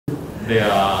there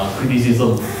are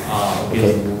criticism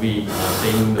against the movie,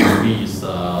 saying the movie is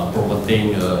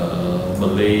promoting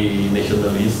Malay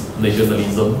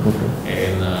nationalism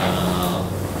and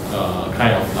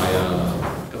kind of like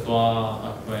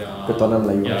Ketuanan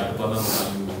Melayu. Yeah, Ketuanan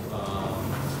Melayu.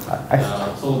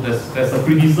 So there's a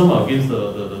criticism against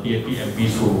the DAP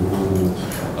MPs who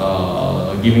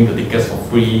giving the tickets for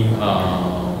free.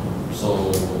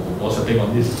 So what's your take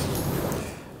on this?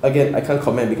 Again, I can't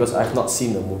comment because I've not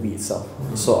seen the movie itself,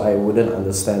 so I wouldn't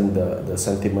understand the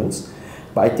sentiments.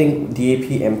 But I think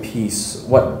DAP MPs,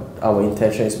 what our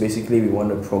intention is basically we want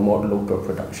to promote local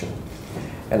production.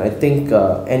 And I think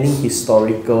any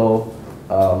historical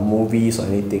movies or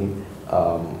anything,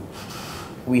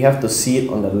 we have to see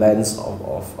it on the lens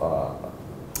of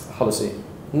how to say,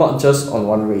 not just on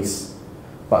one race,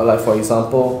 but like for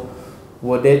example,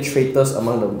 were there traitors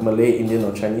among the Malay, Indian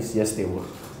or Chinese? Yes, they were.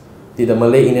 Did the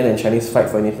Malay, Indian and Chinese fight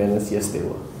for independence? Yes, they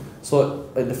were. So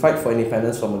the fight for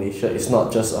independence for Malaysia is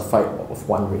not just a fight of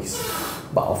one race,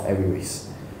 but of every race.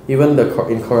 Even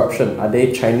in corruption, are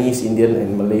they Chinese, Indian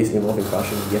and Malays involved in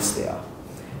corruption? Yes, they are.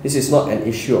 This is not an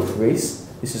issue of race.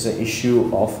 This is an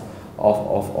issue of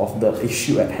the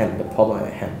issue at hand, the problem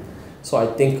at hand. So I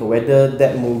think whether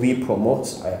that movie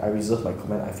promotes, I reserve my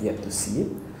comment, I've yet to see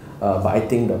it. But I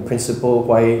think the principle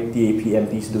why DAP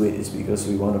MPs do it is because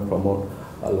we want to promote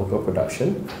local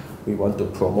production. We want to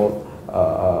promote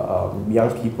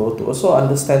young people to also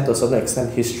understand to a certain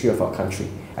extent history of our country.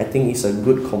 I think it's a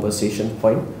good conversation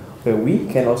point where we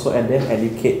can also then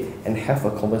educate and have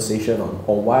a conversation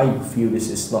on why you feel this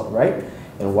is not right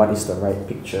and what is the right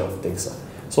picture of things.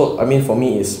 So I mean for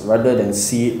me is rather than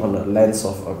see it on the lens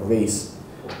of a race,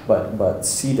 but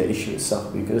see the issue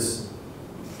itself, because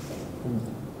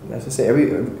as I say,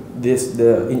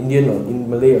 the Indian or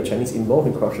Malay or Chinese involved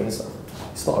in corruption is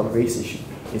it's not a race issue.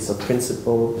 It's a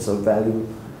principle, it's a value,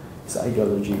 it's an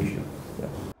ideology issue. Yeah.